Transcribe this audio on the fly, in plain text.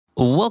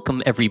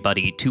Welcome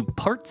everybody to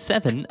part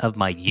 7 of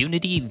my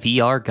Unity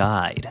VR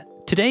guide.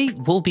 Today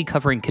we'll be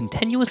covering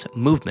continuous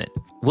movement.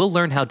 We'll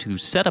learn how to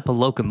set up a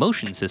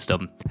locomotion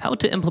system, how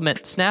to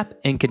implement snap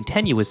and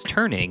continuous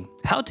turning,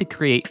 how to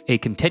create a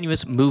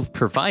continuous move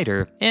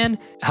provider, and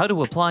how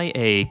to apply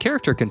a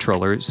character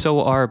controller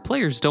so our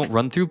players don't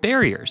run through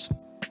barriers.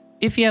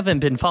 If you haven't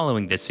been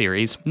following this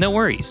series, no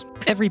worries.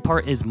 Every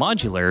part is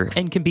modular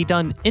and can be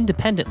done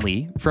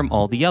independently from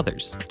all the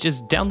others.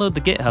 Just download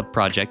the GitHub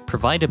project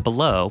provided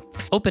below,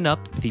 open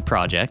up the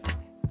project,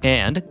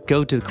 and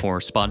go to the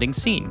corresponding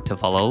scene to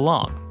follow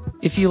along.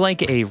 If you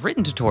like a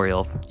written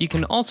tutorial, you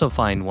can also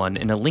find one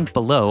in a link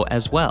below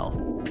as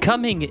well.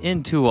 Coming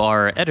into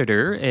our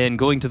editor and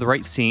going to the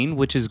right scene,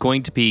 which is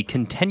going to be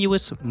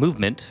continuous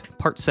movement,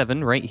 part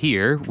 7 right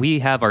here, we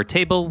have our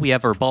table, we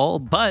have our ball,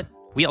 but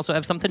we also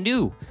have something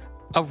new.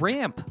 A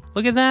ramp.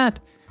 Look at that.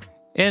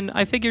 And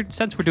I figured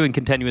since we're doing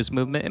continuous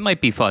movement, it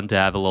might be fun to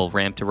have a little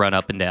ramp to run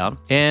up and down.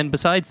 And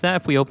besides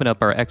that, if we open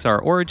up our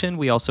XR origin,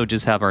 we also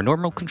just have our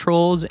normal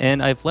controls,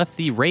 and I've left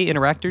the ray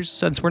interactors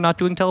since we're not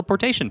doing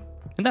teleportation.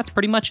 And that's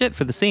pretty much it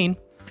for the scene.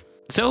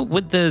 So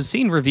with the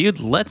scene reviewed,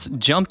 let's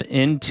jump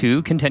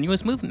into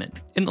continuous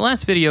movement. In the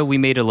last video, we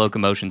made a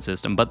locomotion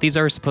system, but these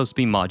are supposed to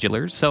be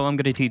modular, so I'm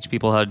going to teach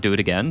people how to do it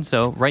again.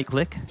 So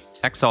right-click,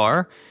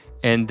 XR,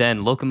 and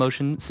then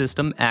locomotion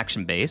system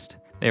action-based.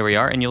 There we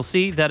are, and you'll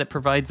see that it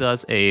provides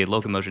us a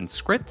locomotion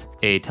script,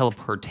 a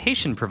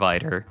teleportation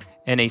provider,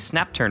 and a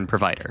snap turn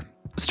provider.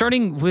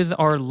 Starting with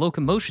our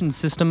locomotion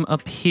system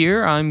up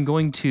here, I'm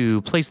going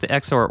to place the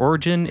XR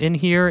origin in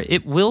here.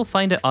 It will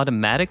find it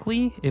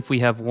automatically if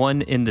we have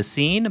one in the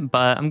scene,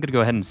 but I'm going to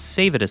go ahead and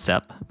save it a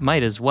step.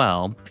 Might as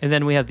well. And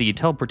then we have the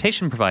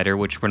teleportation provider,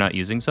 which we're not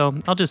using, so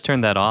I'll just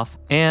turn that off.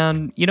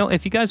 And, you know,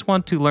 if you guys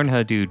want to learn how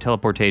to do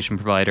teleportation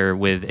provider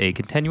with a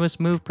continuous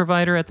move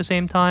provider at the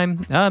same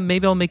time,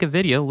 maybe I'll make a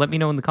video. Let me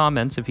know in the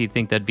comments if you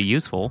think that'd be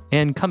useful.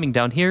 And coming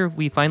down here,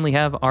 we finally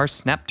have our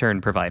snap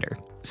turn provider.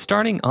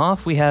 Starting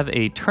off, we have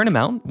a turn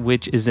amount,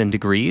 which is in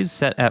degrees,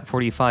 set at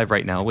 45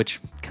 right now, which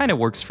kind of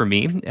works for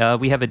me.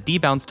 We have a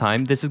debounce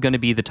time. This is going to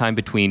be the time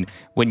between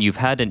when you've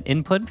had an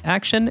input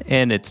action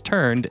and it's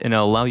turned, and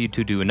it'll allow you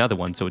to do another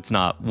one, so it's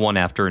not one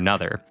after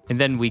another. And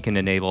then we can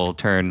enable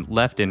turn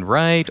left and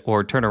right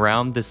or turn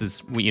around. This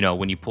is, you know,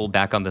 when you pull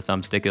back on the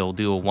thumbstick, it'll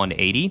do a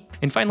 180.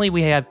 And finally,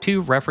 we have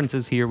two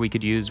references here we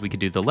could use. We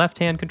could do the left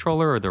hand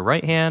controller or the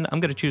right hand. I'm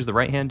going to choose the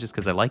right hand just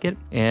because I like it.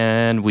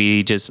 And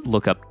we just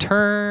look up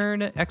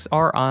turn,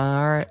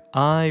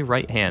 XRI,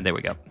 right hand. There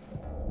we go.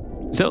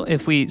 So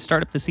if we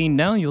start up the scene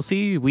now, you'll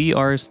see we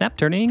are snap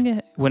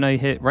turning when I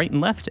hit right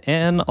and left,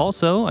 and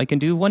also I can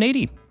do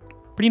 180.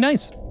 Pretty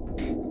nice.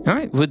 All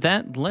right, with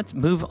that, let's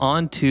move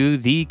on to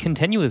the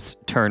continuous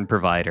turn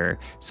provider.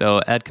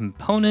 So add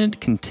component,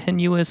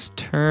 continuous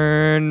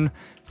turn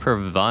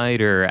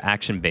provider,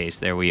 action base.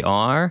 There we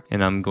are.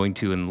 And I'm going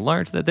to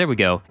enlarge that. There we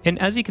go. And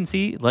as you can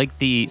see, like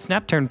the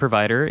snap turn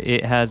provider,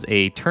 it has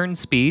a turn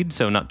speed.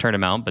 So not turn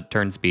amount, but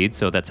turn speed.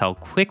 So that's how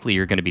quickly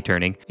you're going to be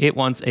turning. It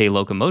wants a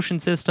locomotion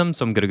system.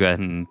 So I'm going to go ahead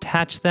and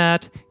attach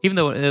that. Even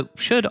though it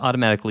should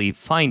automatically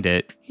find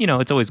it, you know,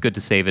 it's always good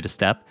to save it a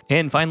step.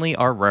 And finally,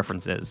 our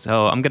references.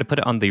 So I'm going to put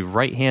it on the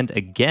right hand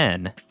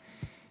again.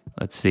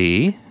 Let's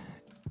see.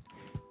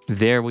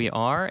 There we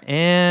are,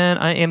 and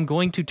I am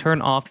going to turn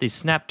off the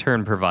snap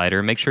turn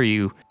provider. Make sure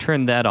you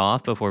turn that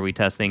off before we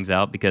test things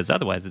out, because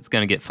otherwise it's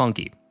going to get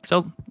funky.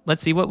 So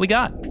let's see what we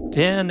got.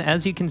 And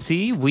as you can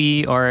see,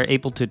 we are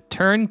able to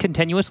turn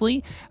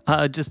continuously.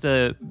 Just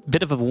a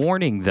bit of a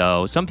warning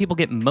though, some people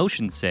get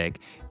motion sick,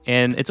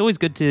 and it's always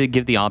good to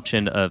give the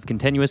option of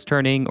continuous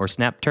turning or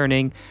snap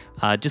turning.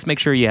 Just make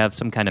sure you have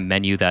some kind of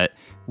menu that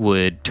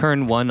would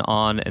turn one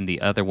on and the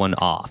other one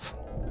off.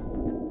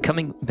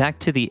 Coming back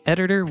to the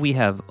editor, we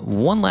have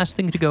one last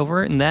thing to go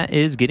over, and that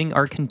is getting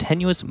our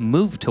continuous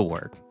move to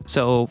work.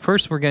 So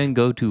first we're going to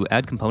go to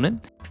add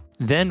component.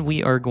 Then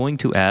we are going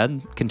to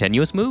add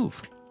continuous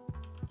move.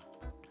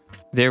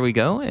 There we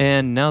go.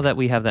 And now that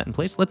we have that in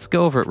place, let's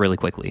go over it really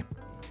quickly.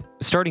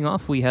 Starting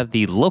off, we have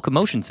the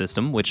locomotion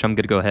system, which I'm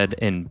going to go ahead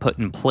and put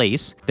in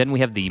place. Then we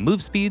have the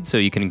move speed, so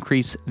you can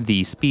increase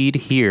the speed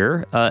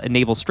here.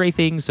 Enable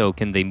strafing, so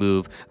can they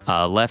move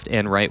left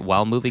and right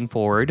while moving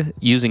forward.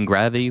 Using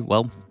gravity,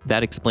 well,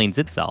 that explains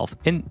itself.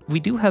 And we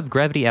do have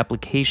gravity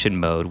application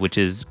mode, which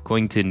is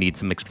going to need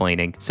some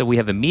explaining. So we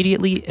have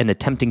immediately and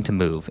attempting to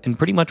move. And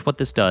pretty much what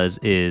this does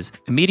is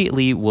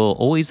immediately will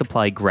always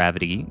apply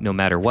gravity no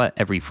matter what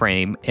every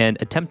frame, and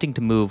attempting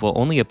to move will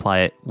only apply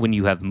it when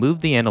you have moved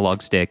the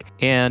analog stick,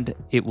 and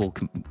it will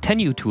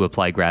continue to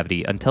apply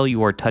gravity until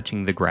you are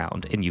touching the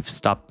ground and you've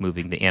stopped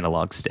moving the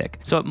analog stick.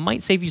 So it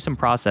might save you some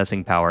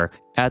processing power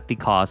at the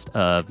cost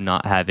of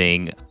not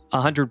having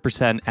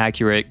 100%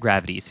 accurate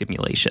gravity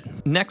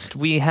simulation. Next,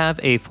 we have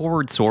a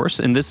forward source,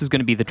 and this is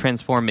going to be the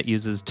transform it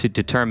uses to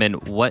determine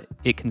what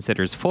it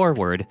considers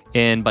forward.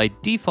 And by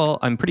default,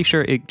 I'm pretty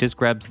sure it just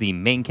grabs the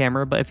main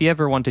camera, but if you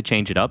ever want to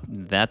change it up,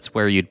 that's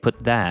where you'd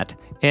put that.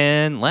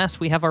 And last,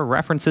 we have our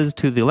references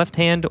to the left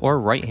hand or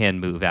right hand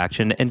move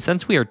action. And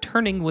since we are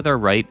turning with our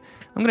right,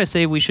 I'm going to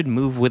say we should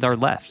move with our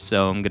left.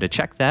 So I'm going to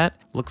check that,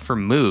 look for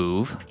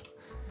move,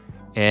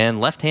 and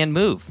left-hand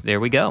move. There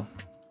we go.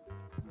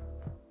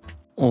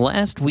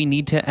 Last, we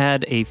need to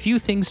add a few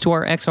things to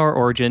our XR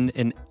origin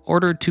in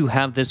order to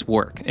have this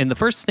work. And the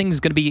first thing is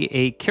going to be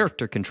a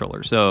character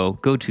controller. So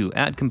go to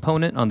Add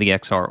Component on the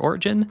XR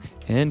origin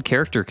and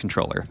Character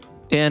Controller.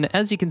 And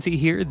as you can see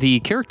here, the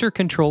character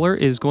controller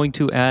is going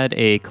to add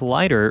a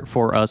collider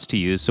for us to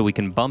use so we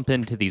can bump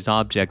into these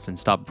objects and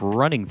stop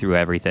running through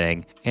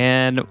everything.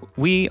 And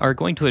we are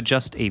going to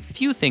adjust a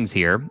few things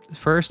here.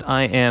 First,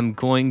 I am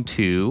going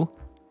to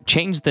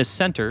change the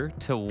center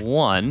to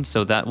 1,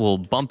 so that will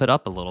bump it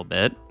up a little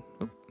bit.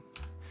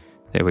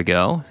 There we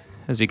go.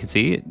 As you can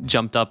see, it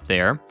jumped up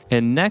there.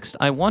 And next,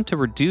 I want to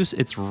reduce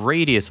its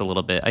radius a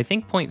little bit. I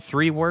think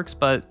 0.3 works,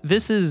 but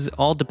this is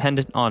all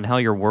dependent on how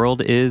your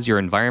world is, your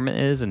environment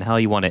is, and how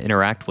you want to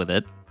interact with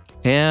it.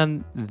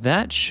 And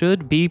that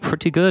should be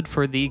pretty good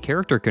for the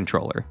character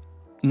controller.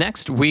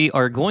 Next, we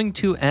are going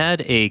to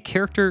add a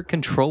character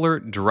controller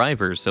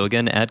driver. So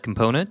again, add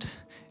component,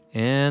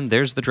 and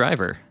there's the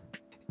driver.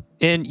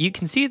 And you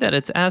can see that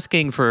it's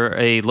asking for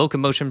a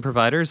Locomotion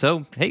provider.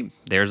 So, hey,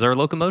 there's our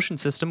Locomotion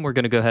system. We're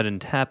going to go ahead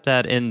and tap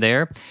that in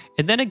there.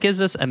 And then it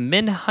gives us a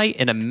min height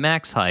and a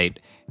max height.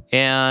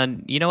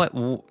 And you know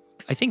what?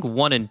 I think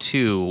 1 and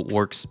 2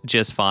 works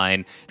just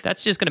fine.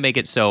 That's just going to make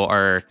it so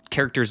our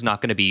character's not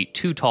going to be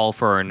too tall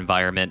for our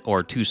environment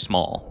or too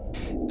small.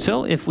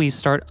 So if we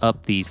start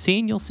up the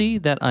scene, you'll see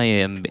that I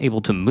am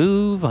able to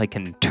move, I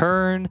can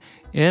turn,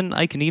 and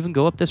I can even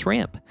go up this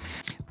ramp.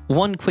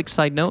 One quick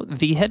side note,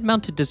 the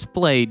head-mounted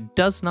display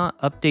does not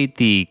update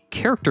the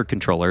character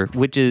controller,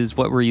 which is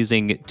what we're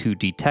using to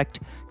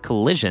detect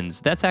collisions.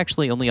 That's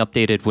actually only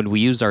updated when we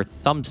use our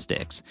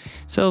thumbsticks.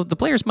 So the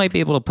players might be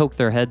able to poke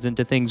their heads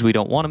into things we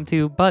don't want them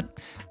to, but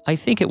I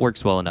think it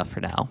works well enough for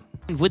now.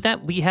 And with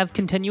that, we have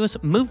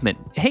continuous movement.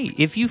 Hey,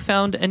 if you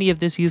found any of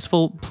this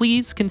useful,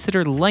 please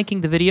consider liking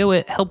the video.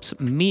 It helps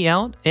me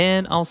out,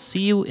 and I'll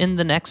see you in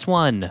the next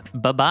one.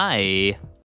 Bye-bye.